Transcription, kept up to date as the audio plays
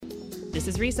This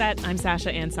is Reset. I'm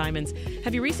Sasha Ann Simons.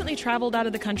 Have you recently traveled out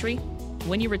of the country?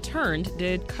 When you returned,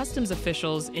 did customs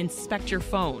officials inspect your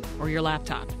phone or your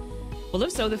laptop? Well,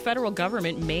 if so, the federal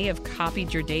government may have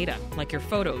copied your data, like your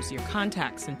photos, your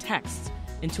contacts, and texts,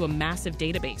 into a massive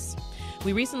database.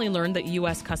 We recently learned that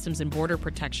U.S. Customs and Border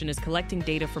Protection is collecting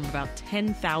data from about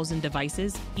 10,000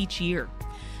 devices each year.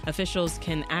 Officials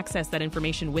can access that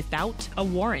information without a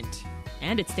warrant,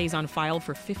 and it stays on file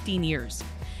for 15 years.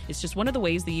 It's just one of the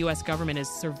ways the U.S. government is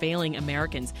surveilling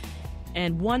Americans,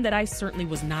 and one that I certainly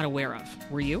was not aware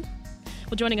of. Were you?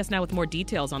 Well, joining us now with more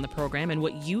details on the program and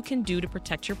what you can do to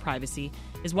protect your privacy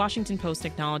is Washington Post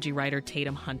technology writer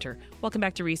Tatum Hunter. Welcome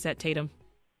back to Reset, Tatum.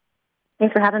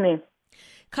 Thanks for having me.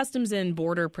 Customs and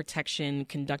Border Protection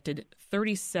conducted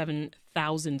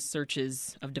 37,000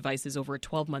 searches of devices over a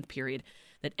 12-month period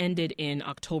that ended in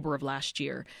October of last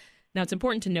year. Now, it's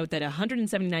important to note that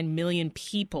 179 million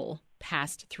people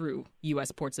passed through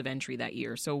U.S. ports of entry that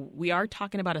year. So we are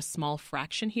talking about a small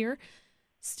fraction here.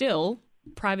 Still,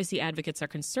 privacy advocates are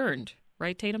concerned,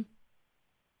 right, Tatum?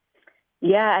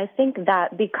 Yeah, I think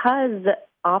that because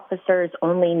officers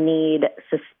only need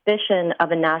suspicion of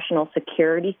a national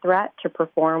security threat to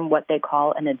perform what they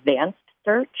call an advanced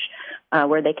search,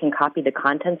 where they can copy the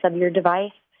contents of your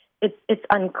device, it's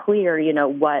unclear,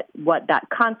 what that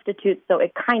constitutes. So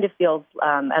it kind of feels,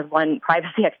 as one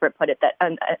privacy expert put it, that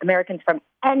Americans from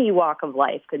any walk of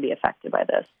life could be affected by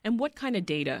this. And what kind of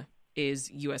data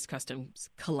is U.S. Customs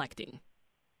collecting?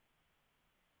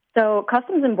 So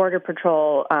Customs and Border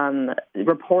Patrol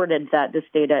reported that this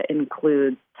data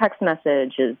includes text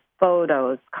messages,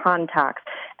 photos, contacts,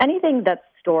 anything that's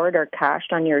stored or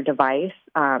cached on your device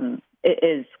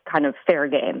is kind of fair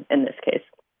game in this case.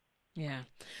 Yeah.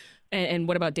 And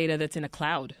what about data that's in a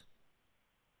cloud?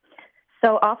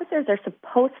 So officers are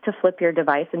supposed to flip your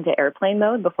device into airplane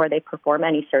mode before they perform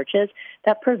any searches.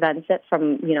 That prevents it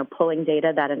from, pulling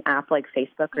data that an app like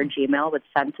Facebook or Gmail would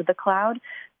send to the cloud.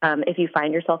 If you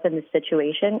find yourself in this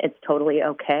situation, it's totally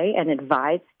okay and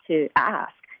advised to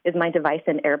ask, is my device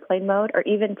in airplane mode, or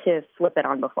even to flip it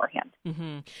on beforehand.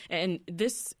 Mm-hmm. And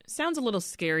this sounds a little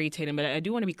scary, Tatum, but I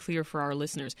do want to be clear for our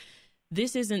listeners.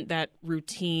 This isn't that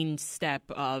routine step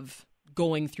of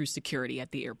going through security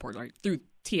at the airport or through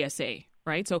TSA,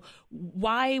 right? So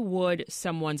why would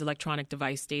someone's electronic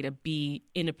device data be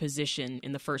in a position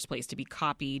in the first place to be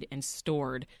copied and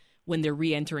stored when they're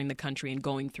re-entering the country and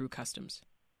going through customs?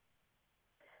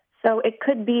 So it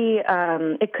could be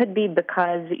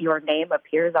because your name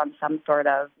appears on some sort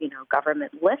of,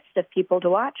 government list of people to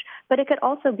watch, but it could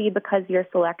also be because you're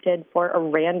selected for a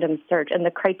random search. And the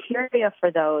criteria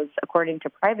for those, according to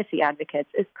privacy advocates,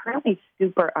 is currently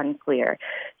super unclear.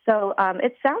 So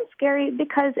it sounds scary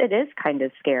because it is kind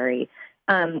of scary.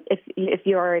 If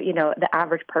you're, the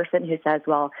average person who says,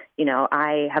 well,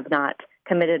 I have not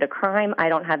committed a crime, I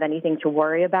don't have anything to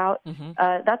worry about,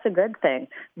 that's a good thing.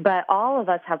 But all of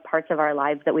us have parts of our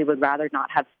lives that we would rather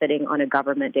not have sitting on a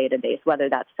government database, whether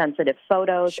that's sensitive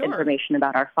photos, information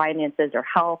about our finances or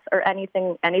health, or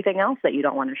anything else that you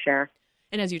don't want to share.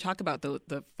 And as you talk about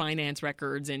the finance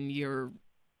records and your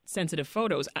sensitive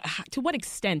photos, to what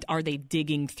extent are they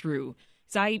digging through?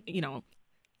 Because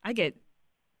I get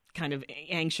kind of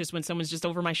anxious when someone's just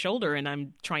over my shoulder and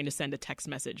I'm trying to send a text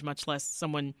message, much less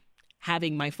someone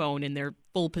having my phone in their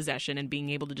full possession and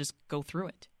being able to just go through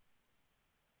it.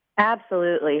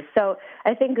 Absolutely. So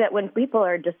I think that when people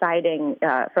are deciding,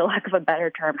 for lack of a better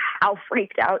term, how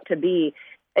freaked out to be,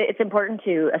 it's important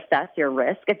to assess your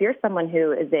risk. If you're someone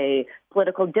who is a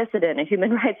political dissident, a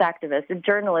human rights activist, a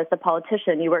journalist, a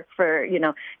politician, you work for, you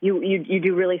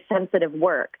do really sensitive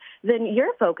work, then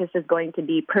your focus is going to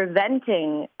be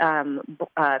preventing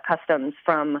customs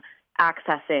from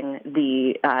accessing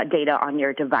the data on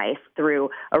your device through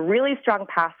a really strong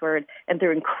password and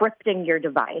through encrypting your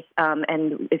device.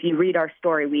 And if you read our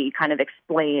story, we kind of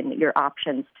explain your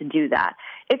options to do that.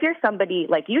 If you're somebody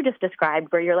like you just described,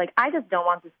 where you're like, I just don't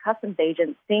want this customs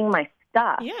agent seeing my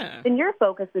stuff, then your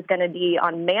focus is going to be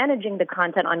on managing the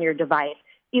content on your device,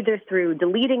 either through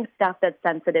deleting stuff that's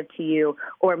sensitive to you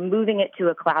or moving it to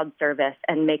a cloud service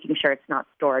and making sure it's not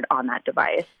stored on that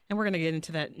device. And we're going to get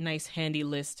into that nice handy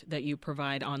list that you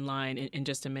provide online in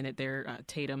just a minute there,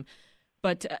 Tatum.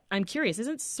 But I'm curious,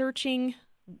 isn't searching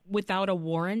without a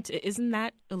warrant, isn't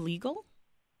that illegal?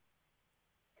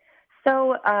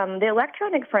 So the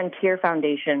Electronic Frontier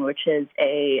Foundation, which is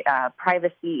a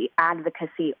privacy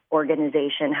advocacy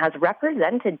organization, has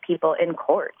represented people in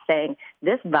court saying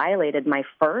this violated my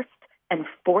First and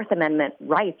Fourth Amendment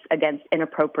rights against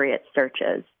inappropriate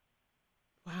searches.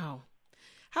 Wow.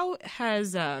 How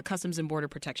has Customs and Border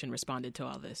Protection responded to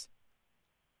all this?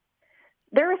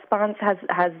 Their response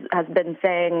has been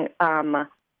saying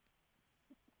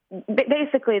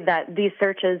basically that these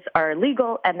searches are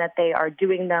legal and that they are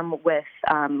doing them with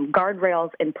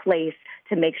guardrails in place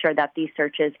to make sure that these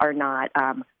searches are not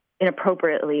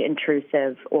inappropriately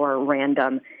intrusive or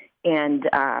random. And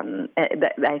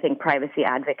I think privacy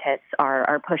advocates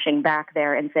are pushing back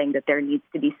there and saying that there needs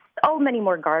to be so many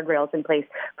more guardrails in place,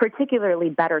 particularly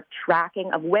better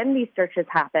tracking of when these searches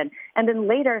happen, and then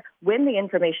later when the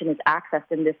information is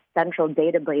accessed in this central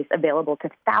database available to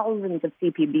thousands of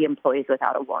CPB employees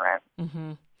without a warrant.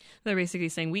 Mm-hmm. They're basically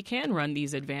saying we can run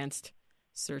these advanced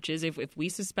searches if we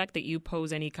suspect that you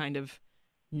pose any kind of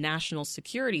national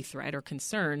security threat or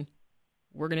concern.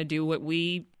 We're going to do what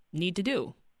we need to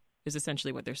do. Is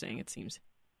essentially what they're saying, it seems.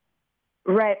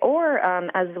 Right. Or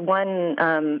as one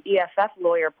EFF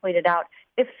lawyer pointed out,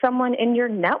 if someone in your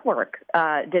network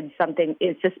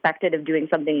is suspected of doing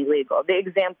something illegal. The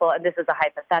example, and this is a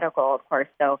hypothetical, of course,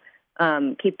 so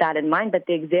keep that in mind, but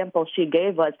the example she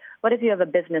gave was, what if you have a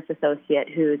business associate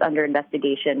who's under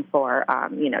investigation for,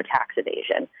 tax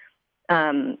evasion?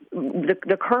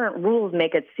 The current rules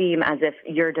make it seem as if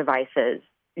your devices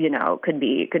could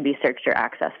be searched or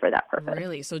accessed for that purpose.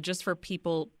 Really? So just for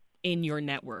people in your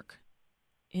network?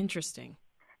 Interesting.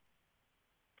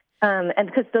 And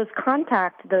because those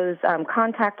contact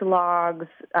logs,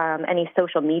 any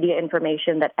social media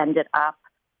information that ended up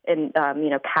in,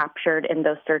 captured in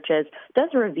those searches does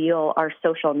reveal our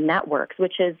social networks,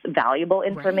 which is valuable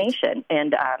information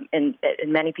and, in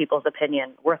many people's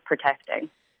opinion, worth protecting.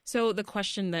 So the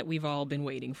question that we've all been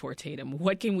waiting for, Tatum,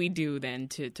 what can we do then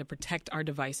to protect our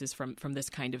devices from this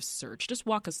kind of search? Just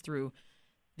walk us through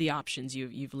the options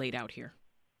you've laid out here.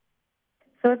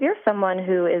 So if you're someone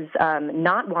who is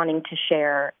not wanting to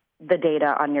share the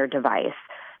data on your device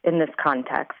in this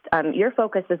context, your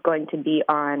focus is going to be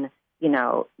on,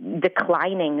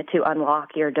 declining to unlock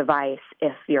your device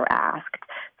if you're asked.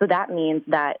 So that means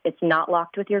that it's not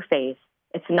locked with your face,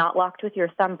 it's not locked with your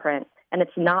thumbprint, and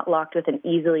it's not locked with an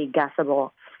easily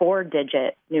guessable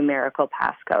 4-digit numerical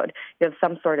passcode. You have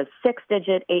some sort of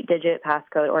 6-digit, 8-digit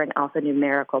passcode or an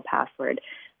alphanumerical password.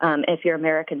 If you're an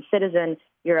American citizen,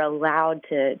 you're allowed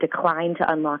to decline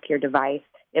to unlock your device.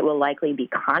 It will likely be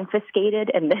confiscated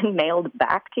and then mailed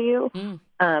back to you,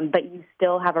 but you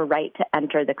still have a right to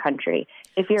enter the country.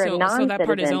 If you're a non-citizen, that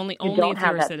part is only you don't if have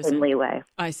you're a that citizen. same leeway.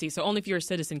 I see. So only if you're a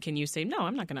citizen can you say, no,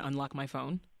 I'm not going to unlock my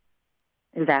phone.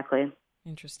 Exactly.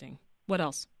 Interesting. What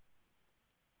else?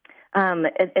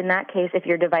 In that case, if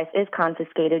your device is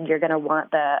confiscated, you're going to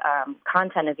want the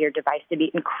content of your device to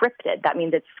be encrypted. That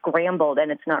means it's scrambled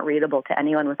and it's not readable to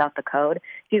anyone without the code.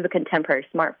 If you have a contemporary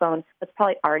smartphone, that's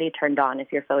probably already turned on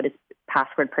if your phone is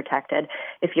password protected.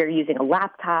 If you're using a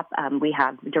laptop, we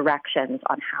have directions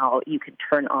on how you can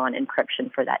turn on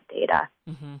encryption for that data.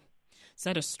 Mm-hmm.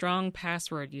 Set a strong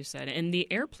password, you said. And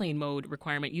the airplane mode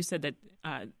requirement, you said that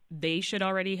they should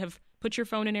already have put your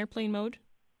phone in airplane mode?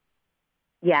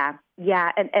 Yeah.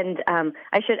 And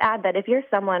I should add that if you're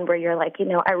someone where you're like,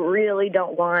 I really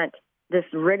don't want this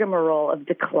rigmarole of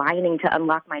declining to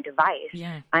unlock my device,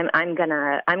 I'm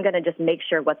gonna just make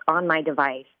sure what's on my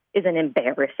device isn't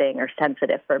embarrassing or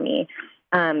sensitive for me.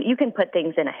 You can put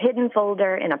things in a hidden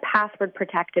folder, in a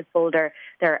password-protected folder.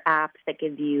 There are apps that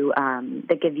give you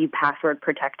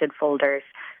password-protected folders.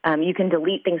 You can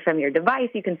delete things from your device.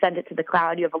 You can send it to the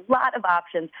cloud. You have a lot of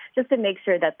options just to make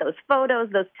sure that those photos,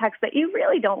 those texts that you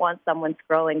really don't want someone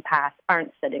scrolling past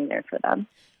aren't sitting there for them.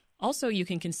 Also, you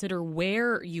can consider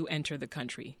where you enter the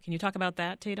country. Can you talk about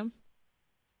that, Tatum?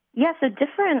 Yeah, so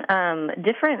different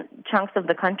chunks of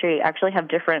the country actually have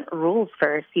different rules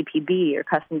for CPB or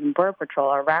Customs and Border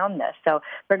Patrol around this. So,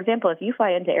 for example, if you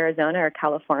fly into Arizona or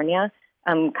California,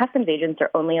 customs agents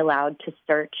are only allowed to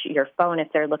search your phone if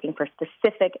they're looking for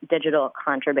specific digital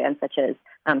contraband, such as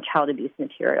child abuse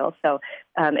material. So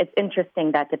it's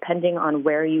interesting that depending on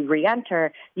where you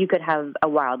re-enter, you could have a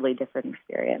wildly different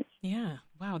experience. Yeah.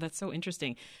 Wow, that's so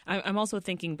interesting. I'm also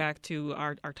thinking back to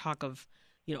our talk of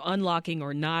unlocking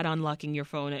or not unlocking your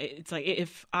phone. It's like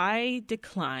if I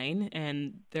decline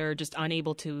and they're just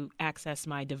unable to access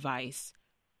my device,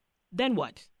 then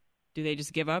what? Do they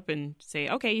just give up and say,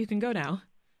 okay, you can go now?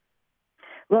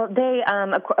 Well, they,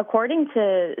 according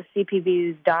to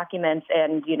CPB's documents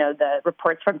and, the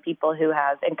reports from people who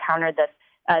have encountered this,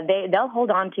 they'll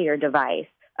hold on to your device,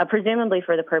 presumably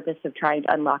for the purpose of trying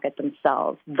to unlock it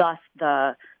themselves. Thus,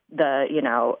 the the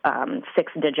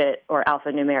 6-digit or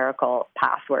alphanumerical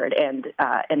password and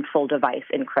full device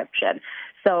encryption.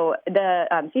 So the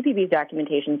CPB's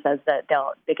documentation says that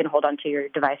they can hold onto your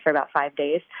device for about 5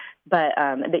 days, but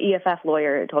the EFF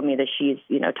lawyer told me that she's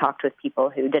talked with people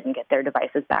who didn't get their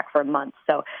devices back for months.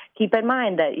 So keep in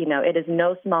mind that it is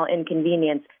no small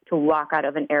inconvenience to walk out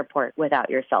of an airport without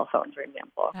your cell phone, for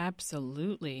example.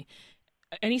 Absolutely.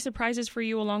 Any surprises for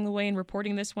you along the way in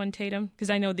reporting this one, Tatum? Because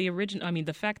I know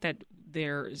the fact that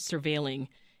they're surveilling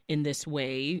in this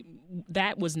way,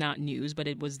 that was not news, but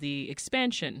it was the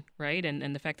expansion, right?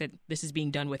 And the fact that this is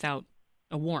being done without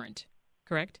a warrant,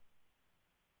 correct?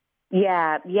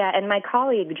 Yeah. And my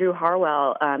colleague, Drew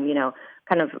Harwell,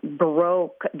 kind of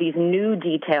broke these new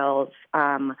details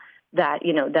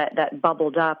that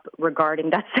bubbled up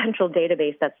regarding that central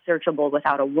database that's searchable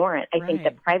without a warrant. I think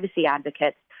that privacy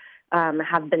advocates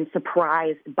have been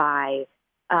surprised by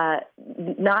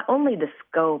not only the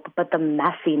scope but the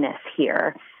messiness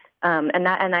here, and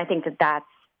I think that's.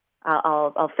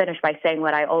 I'll finish by saying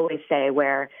what I always say,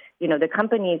 where the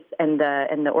companies and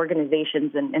the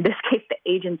organizations, and in this case the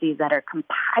agencies that are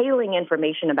compiling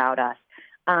information about us,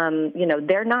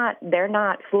 they're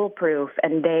not foolproof,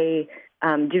 and they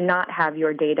do not have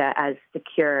your data as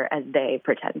secure as they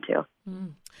pretend to.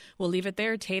 We'll leave it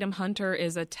there. Tatum Hunter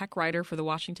is a tech writer for the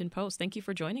Washington Post. Thank you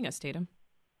for joining us, Tatum.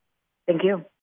 Thank you.